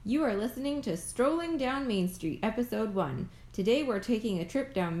You are listening to Strolling Down Main Street, Episode 1. Today we're taking a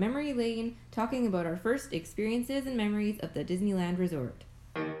trip down memory lane, talking about our first experiences and memories of the Disneyland Resort.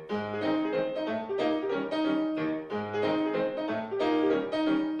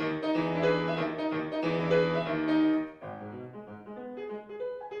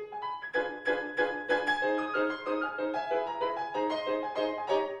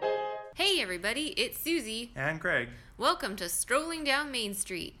 Hey everybody, it's Susie. And Greg. Welcome to Strolling Down Main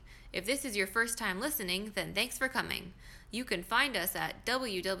Street. If this is your first time listening, then thanks for coming. You can find us at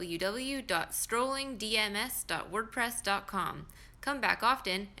www.strollingdms.wordpress.com. Come back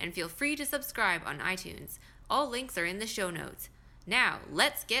often and feel free to subscribe on iTunes. All links are in the show notes. Now,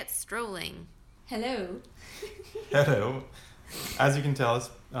 let's get strolling. Hello. Hello. As you can tell us,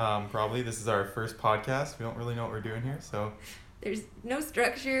 probably this is our first podcast. We don't really know what we're doing here, so... There's no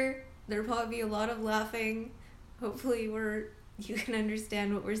structure. There'll probably be a lot of laughing. Hopefully you can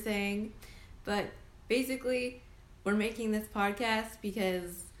understand what we're saying. But basically, we're making this podcast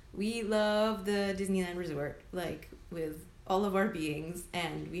because we love the Disneyland Resort, like with all of our beings,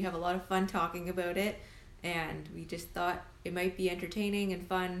 and we have a lot of fun talking about it, and we just thought it might be entertaining and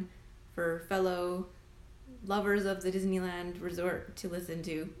fun for fellow lovers of the Disneyland Resort to listen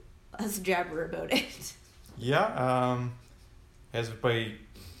to us jabber about it. Yeah, as by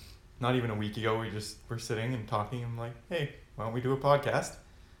not even a week ago, we were sitting and talking, and I'm like, hey, why don't we do a podcast?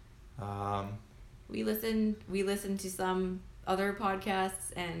 We listen to some other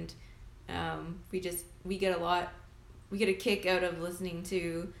podcasts, and we get a kick out of listening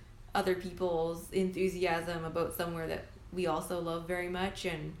to other people's enthusiasm about somewhere that we also love very much,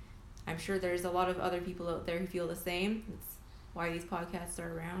 and I'm sure there's a lot of other people out there who feel the same. It's why these podcasts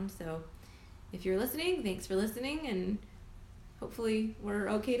are around. So if you're listening, thanks for listening, and hopefully we're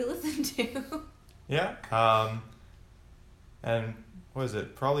okay to listen to. Yeah, and what was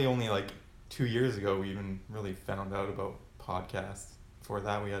it? Probably only like 2 years ago we even really found out about podcasts. Before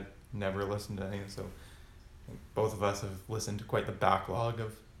that, we had never listened to any, so I think both of us have listened to quite the backlog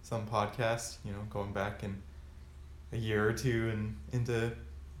of some podcasts, going back in a year or two and into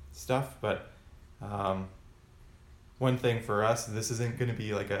stuff. But one thing for us, this isn't going to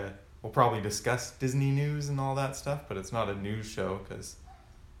be like we'll probably discuss Disney news and all that stuff, but it's not a news show because,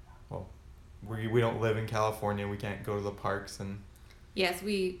 well, we don't live in California. We can't go to the parks. And yes,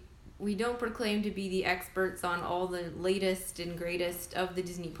 we don't proclaim to be the experts on all the latest and greatest of the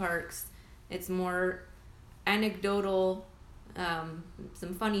Disney parks. It's more anecdotal,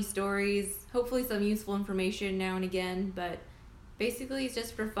 some funny stories, hopefully some useful information now and again, but basically it's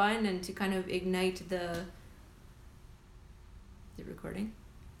just for fun and to kind of ignite the... Is it recording?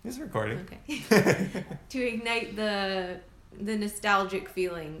 It's recording. Okay. To ignite the nostalgic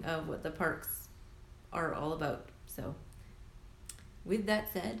feeling of what the parks are all about. So, with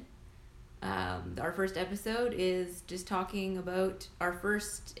that said, our first episode is just talking about our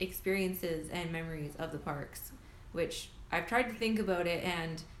first experiences and memories of the parks, which I've tried to think about it,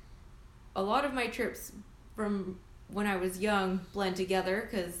 and a lot of my trips from when I was young blend together,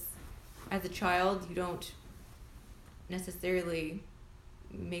 because as a child you don't necessarily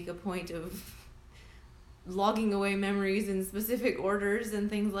make a point of logging away memories in specific orders and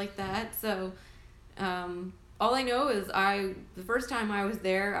things like that. So all I know is the first time I was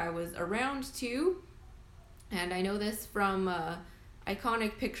there, I was around 2, and I know this from an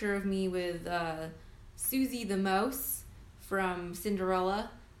iconic picture of me with Susie the mouse from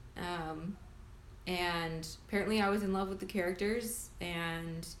Cinderella, and apparently I was in love with the characters,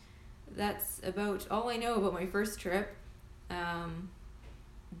 and that's about all I know about my first trip.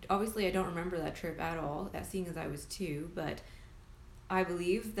 Obviously I don't remember that trip at all, seeing as I was 2, but I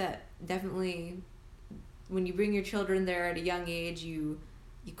believe that definitely when you bring your children there at a young age, you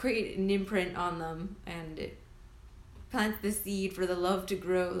create an imprint on them, and it plants the seed for the love to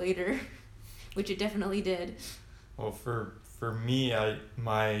grow later, which it definitely did. Well, for me,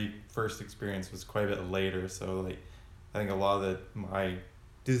 my first experience was quite a bit later, so I think a lot of my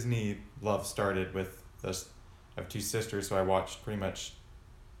Disney love started with this. I have 2 sisters, so I watched pretty much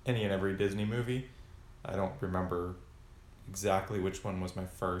any and every Disney movie. I don't remember exactly which one was my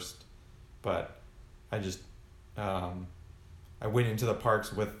first, but I just I went into the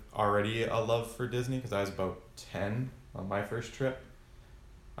parks with already a love for Disney because I was about 10 on my first trip.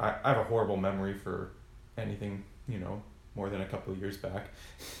 I have a horrible memory for anything, more than a couple of years back,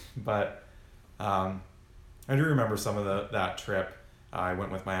 but I do remember some of that trip. I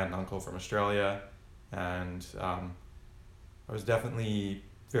went with my aunt and uncle from Australia, and I was definitely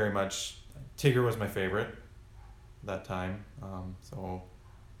very much... Tigger was my favorite at that time. So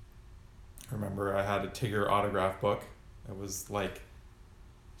I remember I had a Tigger autograph book. It was like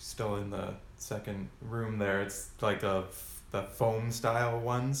still in the second room there. It's like the foam style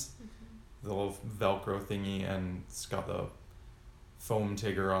ones, the little Velcro thingy, and it's got the foam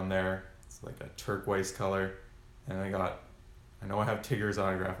Tigger on there. It's like a turquoise color, and I know I have Tigger's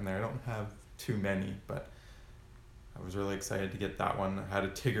autograph in there. I don't have too many, but I was really excited to get that one. I had a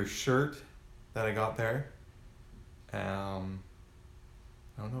Tigger shirt that I got there. I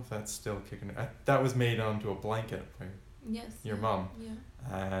don't know if that's still kicking. That was made onto a blanket by Yes. your yeah, mom. Yeah.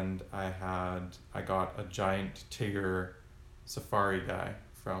 And I got a giant Tigger safari guy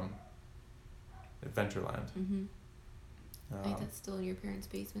from Adventureland. Mm-hmm. I think that's still in your parents'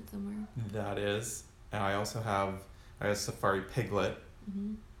 basement somewhere. That is. And I also have a safari piglet,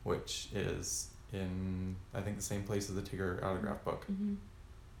 Mm-hmm. which is in, I think, the same place as the Tigger autograph book. Mm-hmm.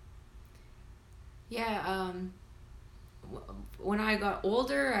 Yeah. When I got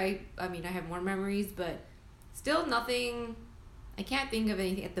older, I mean, I have more memories, but still nothing. I can't think of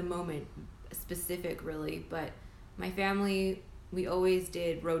anything at the moment specific, really. But my family, we always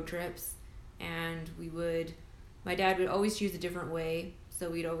did road trips, and my dad would always choose a different way, so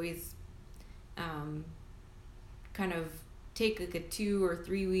we'd always kind of take like a 2 or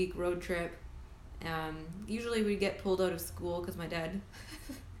 3 week road trip. Usually we'd get pulled out of school because my dad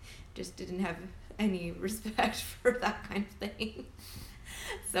just didn't have any respect for that kind of thing.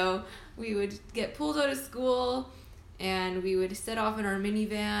 So we would get pulled out of school, and we would set off in our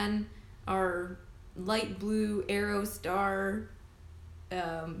minivan, our light blue Aerostar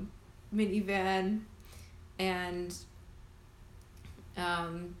minivan, and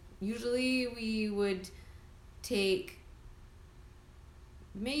usually we would take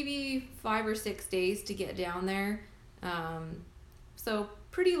maybe 5 or 6 days to get down there. So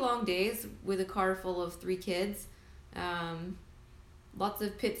pretty long days with a car full of 3 kids. Lots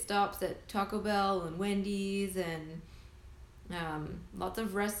of pit stops at Taco Bell and Wendy's, and lots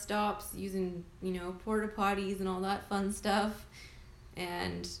of rest stops using, porta potties and all that fun stuff.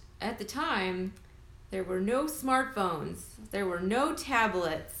 And at the time, there were no smartphones. There were no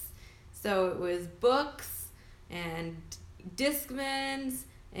tablets. So it was books and Discmans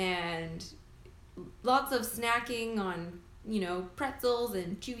and lots of snacking on, pretzels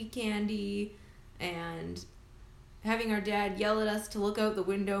and chewy candy, and having our dad yell at us to look out the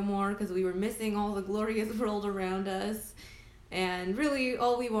window more because we were missing all the glorious world around us. And really,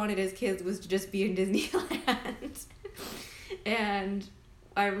 all we wanted as kids was to just be in Disneyland. And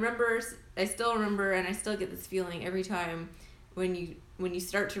I still remember, and I still get this feeling every time when you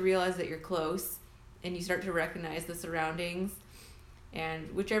start to realize that you're close and you start to recognize the surroundings.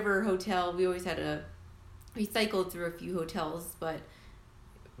 And whichever hotel, we cycled through a few hotels, but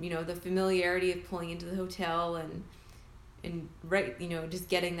the familiarity of pulling into the hotel and right, just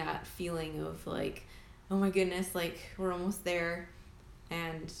getting that feeling of like, oh my goodness, like we're almost there.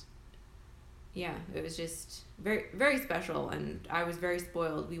 And yeah, it was just very, very special, and I was very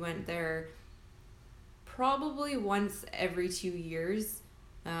spoiled. We went there probably once every 2 years.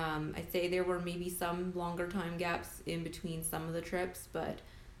 I'd say there were maybe some longer time gaps in between some of the trips, but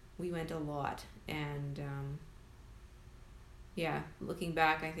we went a lot. And yeah, looking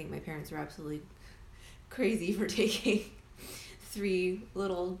back, I think my parents were absolutely crazy for taking 3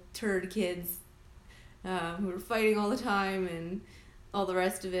 little turd kids who were fighting all the time and all the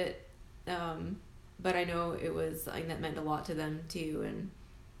rest of it. But I know it was something that meant a lot to them too, and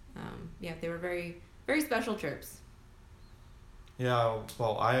yeah, they were very, very special trips. Yeah,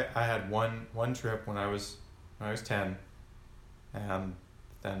 well, I had one trip when I was 10, and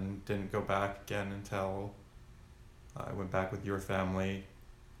then didn't go back again until I went back with your family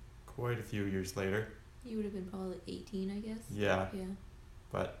quite a few years later. You would have been probably 18, I guess. Yeah. Yeah.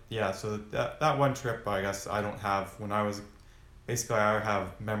 But yeah, so that one trip, I guess I don't have when I was, basically I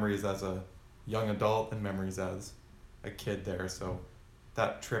have memories as a young adult and memories as a kid there. So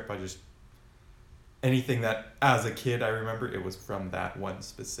that trip, anything that as a kid I remember, it was from that one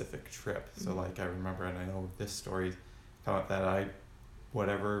specific trip. So like I remember, and I know this story that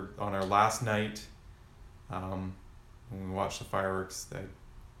on our last night, when we watched the fireworks,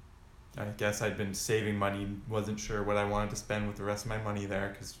 I guess I'd been saving money, wasn't sure what I wanted to spend with the rest of my money there,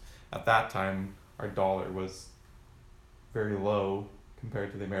 because at that time our dollar was very low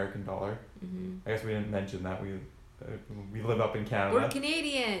compared to the American dollar. Mm-hmm. I guess we didn't mention that we live up in Canada. We're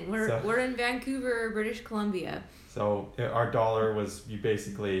Canadian. We're in Vancouver, British Columbia. So our dollar was, you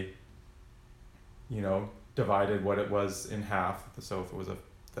basically, divided what it was in half. So if it was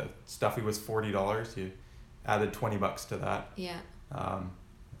the stuffy was $40, you added $20 to that. Yeah. I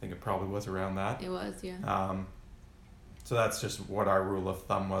think it probably was around that. It was, yeah. So that's just what our rule of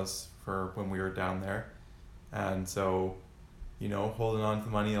thumb was for when we were down there. And so holding on to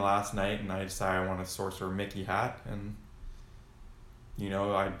the money last night, and I decide I want a Sorcerer Mickey hat, and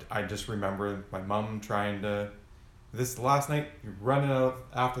I just remember my mom trying to. This last night, you're running out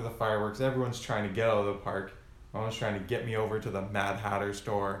after the fireworks. Everyone's trying to get out of the park. Mom was trying to get me over to the Mad Hatter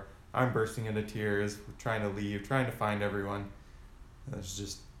store. I'm bursting into tears, trying to leave, trying to find everyone. It's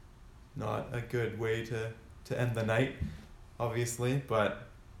just not a good way to end the night, obviously. But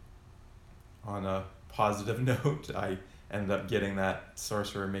on a positive note, I ended up getting that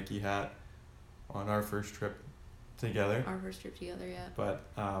Sorcerer Mickey hat on our first trip together. Our first trip together, yeah. But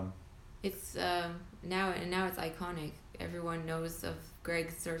it's now it's iconic. Everyone knows of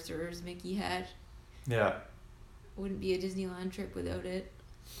Greg's Sorcerer's Mickey hat. Yeah. Wouldn't be a Disneyland trip without it.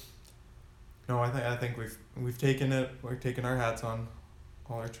 No, I think we've taken it. We're taking our hats on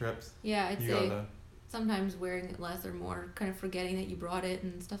all our trips. Yeah, I'd say sometimes wearing it less or more, kind of forgetting that you brought it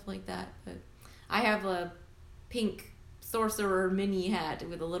and stuff like that. But I have a pink Sorcerer mini hat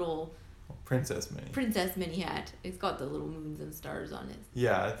with a little Princess mini hat. It's got the little moons and stars on it.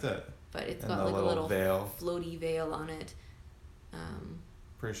 Yeah, it's it. But it's got like a little veil. Floaty veil on it.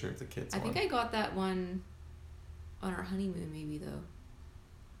 Pretty sure it's a kid's I one. think I got that one on our honeymoon, maybe though.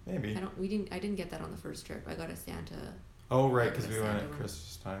 Maybe. I didn't get that on the first trip. I got a Santa. Oh right, because we went at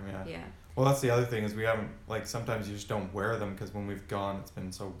Christmas time. Yeah. Yeah. Well, that's the other thing is we haven't sometimes you just don't wear them because when we've gone it's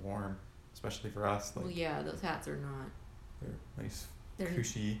been so warm, especially for us. Well, yeah, those hats are not. They're nice,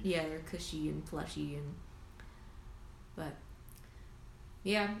 cushy. Yeah, they're cushy and plushy but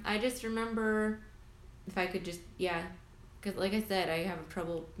yeah, I just remember if I could just because like I said, I have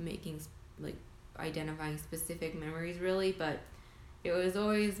trouble making identifying specific memories really, but it was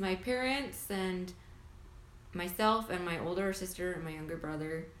always my parents and myself and my older sister and my younger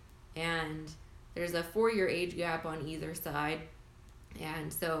brother, and there's a 4-year age gap on either side,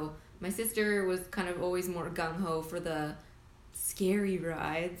 and so my sister was kind of always more gung-ho for the scary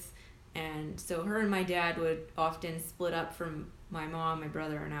rides, and so her and my dad would often split up from my mom, my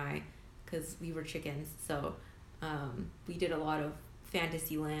brother, and I, because we were chickens, so we did a lot of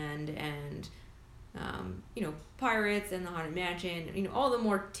Fantasyland and Pirates and the Haunted Mansion, all the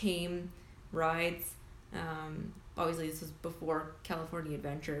more tame rides. Obviously this was before California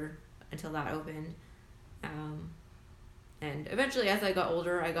Adventure until that opened. And eventually as I got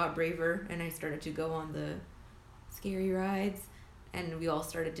older, I got braver and I started to go on the scary rides, and we all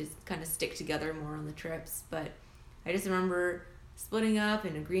started to kind of stick together more on the trips. But I just remember splitting up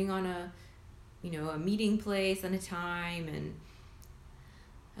and agreeing on a meeting place and a time, and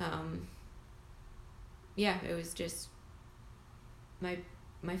it was just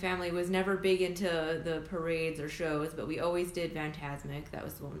my family was never big into the parades or shows, but we always did Fantasmic. That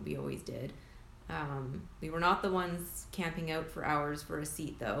was the one we always did. We were not the ones camping out for hours for a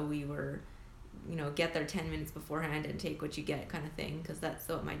seat, though. We were, get there 10 minutes beforehand and take what you get kind of thing, because that's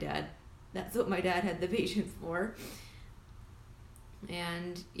what my dad had the patience for.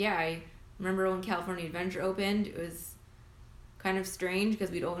 And yeah, I remember when California Adventure opened, it was kind of strange because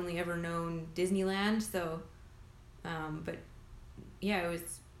we'd only ever known Disneyland, so but yeah,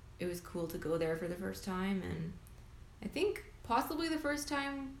 it was cool to go there for the first time. And I think possibly the first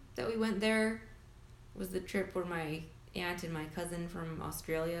time that we went there was the trip where my aunt and my cousin from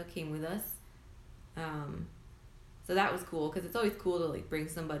Australia came with us. So that was cool because it's always cool to bring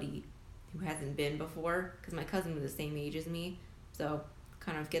somebody who hasn't been before, because my cousin was the same age as me, so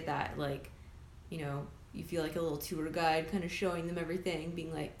kind of get that you feel like a little tour guide, kind of showing them everything,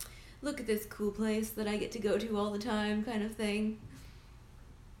 being like, look at this cool place that I get to go to all the time, kind of thing.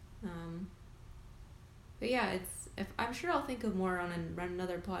 But yeah, I'm sure I'll think of more on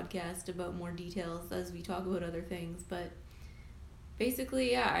another podcast about more details as we talk about other things. But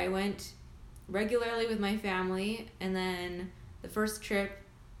basically, yeah, I went regularly with my family, and then the first trip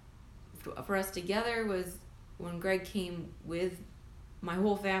for us together was when Greg came with my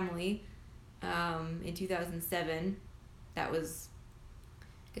whole family in 2007. That was,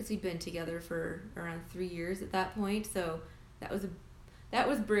 I guess we'd been together for around 3 years at that point, so that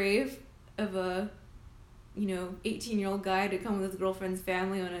was brave of a 18-year-old guy to come with his girlfriend's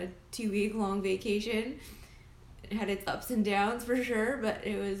family on a 2-week long vacation. It had its ups and downs for sure, but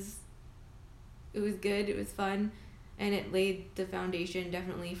it was good, it was fun, and it laid the foundation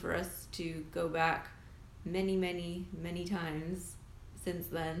definitely for us to go back many, many, many times since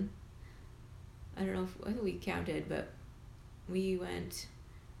then. I don't know I think we counted, but we went,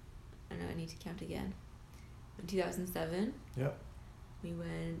 I don't know, I need to count again. In 2007. Yep. We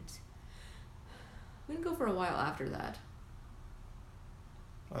didn't go for a while after that.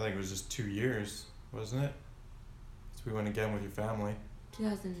 I think it was just 2 years, wasn't it? So we went again with your family.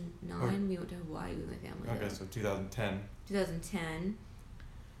 2009, we went to Hawaii with my family. Okay, though. so 2010. 2010,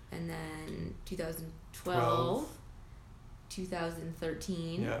 and then 2012,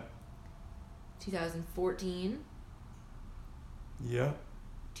 2013, Yeah. 2014, Yeah.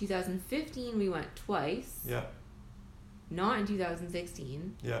 2015 we went twice, Yeah. not in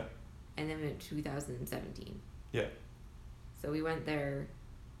 2016, Yeah. and then we went 2017. Yeah. So we went there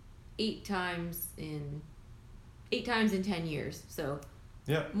 8 times in 10 years. So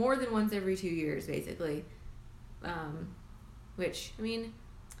Yeah. more than once every 2 years, basically. Which, I mean,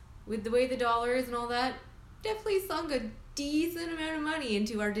 with the way the dollar is and all that, definitely sunk a decent amount of money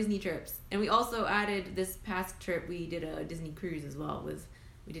into our Disney trips. And we also added this past trip, we did a Disney cruise as well.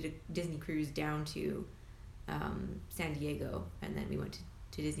 We did a Disney cruise down to San Diego, and then we went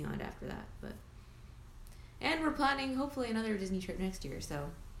to Disneyland after that. And we're planning hopefully another Disney trip next year. So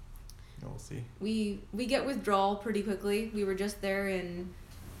We'll see. we get withdrawal pretty quickly. We were just there in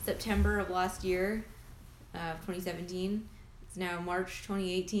September of last year, 2017. It's now March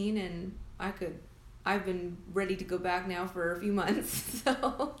 2018, and I've been ready to go back now for a few months.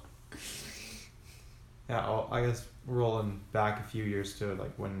 So Yeah, I guess rolling back a few years to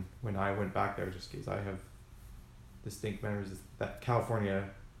like when I went back there, just because I have distinct memories that California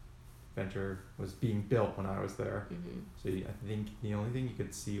Adventure was being built when I was there. mm-hmm. So I think the only thing you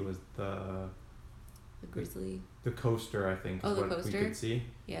could see was The Grizzly, the coaster. I think Oh, is the what coaster? we could see.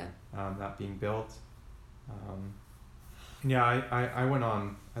 yeah. That being built. Yeah, I went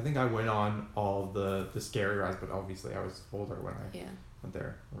on. I think I went on all the scary rides, but obviously I was older when I Yeah, went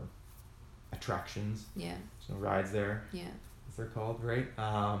there. Or attractions. yeah, There's no rides there, yeah. as they're called, right?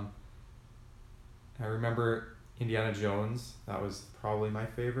 I remember Indiana Jones. That was probably my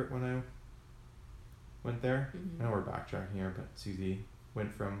favorite when I went there. Mm-hmm. I know we're backtracking here, but Susie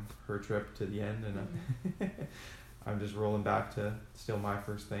went from her trip to the end, and I'm just rolling back to still my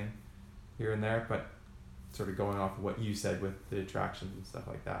first thing here and there, but sort of going off of what you said with the attractions and stuff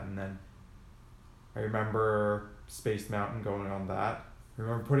like that. And then I remember Space Mountain, going on that. I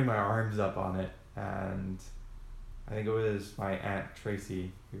remember putting my arms up on it, and I think it was my Aunt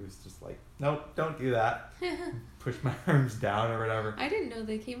Tracy who was just like, nope, don't do that. Push my arms down or whatever. I didn't know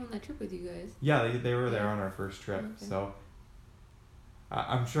they came on that trip with you guys. Yeah, they were there Yeah. on our first trip. Okay. So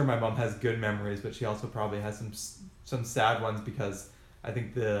I'm sure my mom has good memories, but she also probably has some sad ones, because I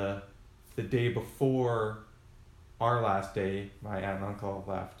think the day before our last day, my aunt and uncle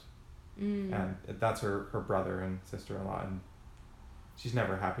left, and that's her brother and sister-in-law, and she's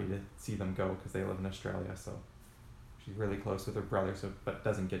never happy to see them go because they live in Australia. So she's really close with her brother, but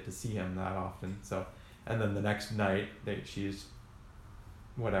doesn't get to see him that often. So, and then the next night, she's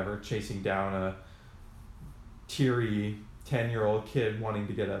whatever chasing down a teary 10-year-old kid wanting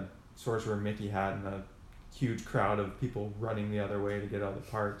to get a Sorcerer Mickey hat, and a huge crowd of people running the other way to get out of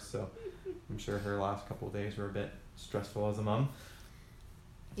the park. So I'm sure her last couple of days were a bit stressful as a mom.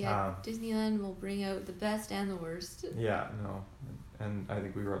 Yeah, Disneyland will bring out the best and the worst. Yeah, no, and I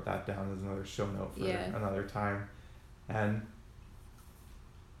think we wrote that down as another show note for another time. And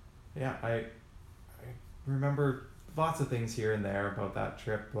yeah, I remember lots of things here and there about that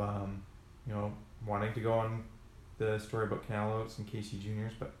trip. Wanting to go on the Storybook Canal and Casey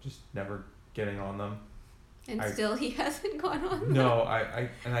Juniors, but just never getting on them. And still he hasn't gone on them. No, I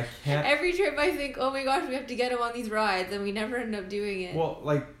can't. Every trip I think, oh my gosh, we have to get him on these rides, and we never end up doing it. Well,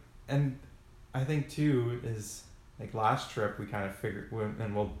 and I think too is like last trip we kind of figured,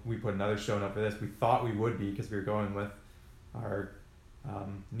 and we put another show note for this. We thought we would be, because we were going with our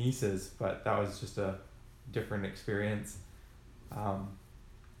nieces, but that was just a different experience. But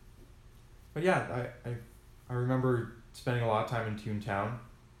yeah, I remember spending a lot of time in Toontown.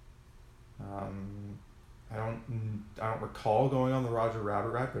 I don't recall going on the Roger Rabbit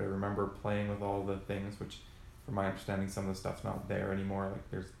ride, but I remember playing with all the things, which, from my understanding, some of the stuff's not there anymore.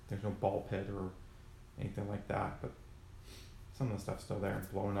 Like there's no ball pit or anything like that, but some of the stuff's still there, and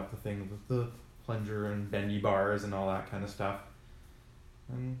blowing up the things with the plunger and bendy bars and all that kind of stuff.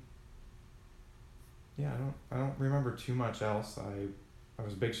 And yeah, I don't remember too much else. I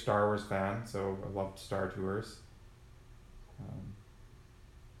was a big Star Wars fan, so I loved Star Tours.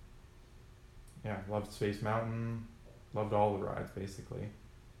 Loved Space Mountain, loved all the rides basically.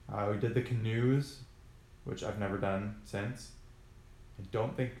 We did the canoes, which I've never done since. I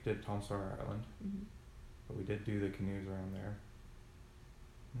don't think we did Tom Sawyer Island, but we did do the canoes around there.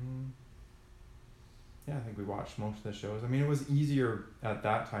 Yeah, I think we watched most of the shows. I mean, it was easier at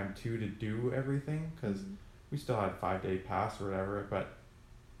that time too to do everything, because we still had 5-day pass or whatever, but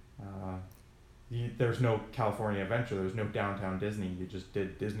there's no California Adventure, there's no Downtown Disney. You just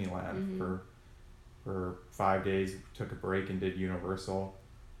did Disneyland for for 5 days. Took a break and did Universal.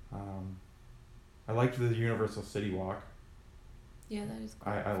 I liked the Universal City Walk. Yeah, that is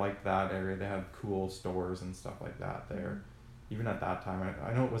cool. I liked that area. They had cool stores and stuff like that there. Even at that time,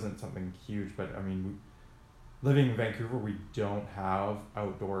 I know it wasn't something huge, but I mean, living in Vancouver, we don't have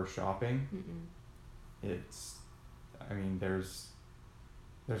outdoor shopping. It's, I mean, there's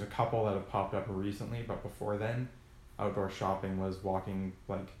a couple that have popped up recently, but before then, outdoor shopping was walking,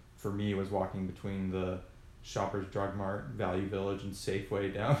 like, for me, was walking between the Shoppers Drug Mart, Value Village, and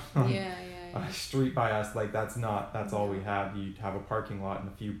Safeway down on a street by us. Like, that's all we had. You'd have a parking lot and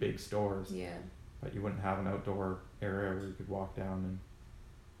a few big stores. Yeah. But you wouldn't have an outdoor area where you could walk down and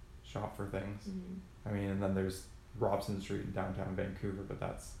shop for things. I mean, and then there's Robson Street in downtown Vancouver, but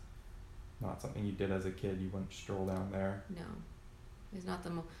that's not something you did as a kid. You wouldn't stroll down there. No. It's not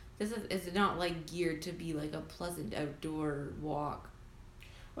it's not like geared to be like a pleasant outdoor walk.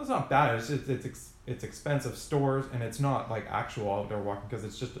 Well, it's not bad. It's just it's expensive stores, and it's not like actual outdoor walking because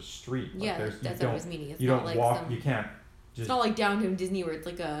it's just a street. Like, yeah, that's what I was meaning. It's you not don't like walk. You can't. It's not like downtown Disney where it's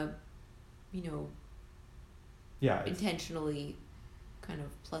like a, yeah, intentionally kind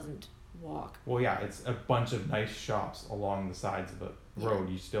of pleasant walk. Well, yeah, it's a bunch of nice shops along the sides of the road.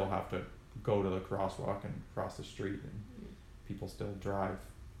 You still have to go to the crosswalk and cross the street, and people still drive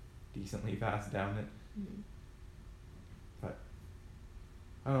decently fast down it. But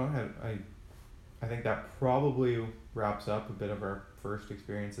I don't know. I think that probably wraps up a bit of our first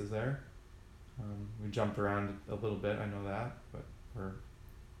experiences there. We jumped around a little bit, I know that, but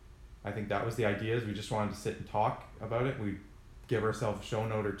I think that was the idea. Is we just wanted to sit and talk about it. We give ourselves a show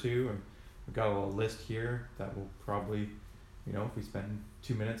note or two, and we've got a little list here that will probably, if we spend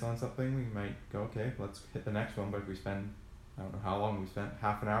 2 minutes on something, we might go, okay, let's hit the next one. But if we spend, I don't know how long we spent,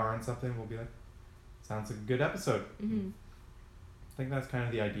 half an hour on something, we'll be like, sounds like a good episode. I think that's kind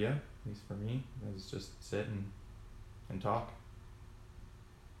of the idea, at least for me, is just sit and talk.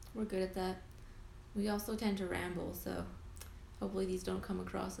 We're good at that. We also tend to ramble, so hopefully these don't come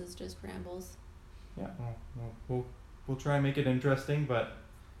across as just rambles. Yeah, well, we'll try and make it interesting, but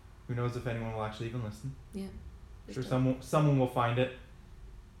who knows if anyone will actually even listen. Yeah. Sure, someone will find it.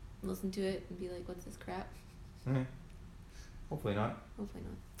 Listen to it and be like, what's this crap? Hopefully not. Hopefully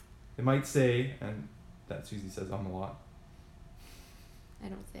not. They might say, and that Susie says a lot. I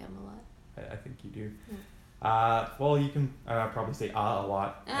don't say a lot. I think you do. Yeah. Well, you can probably say a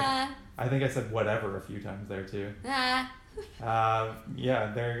lot. I think I said whatever a few times there too. Yeah,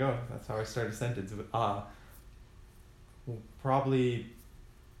 there you go. That's how I start a sentence with We'll probably,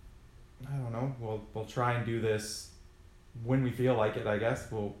 I don't know. We'll try and do this when we feel like it. I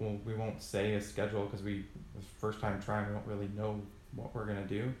guess we won't say a schedule because the first time trying, we don't really know what we're gonna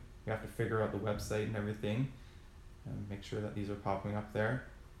do. We have to figure out the website and everything, and make sure that these are popping up there.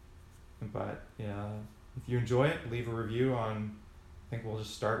 But yeah, if you enjoy it, leave a review on. I think we'll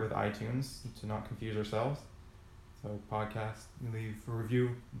just start with iTunes to not confuse ourselves. So leave a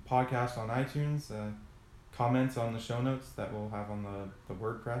review podcast on iTunes, comments on the show notes that we'll have on the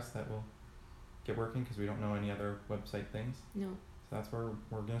WordPress that will get working because we don't know any other website things. No. So that's where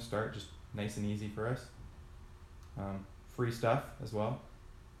we're going to start, just nice and easy for us. Free stuff as well,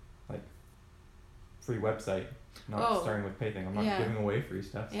 like free website, not starting with pay thing. I'm not giving away free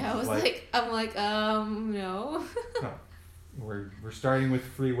stuff. So yeah, I'm like, no. No. We're starting with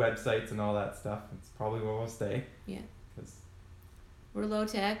free websites and all that stuff. It's probably where we'll stay. Yeah. Cause we're low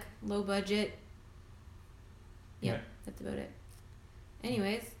tech, low budget. Yep, yeah. That's about it.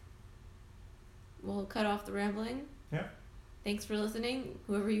 Anyways, we'll cut off the rambling. Yeah. Thanks for listening,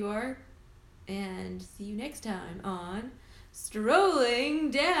 whoever you are. And see you next time on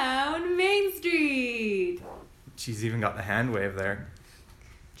Strolling Down Main Street. She's even got the hand wave there.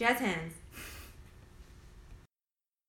 Jazz hands.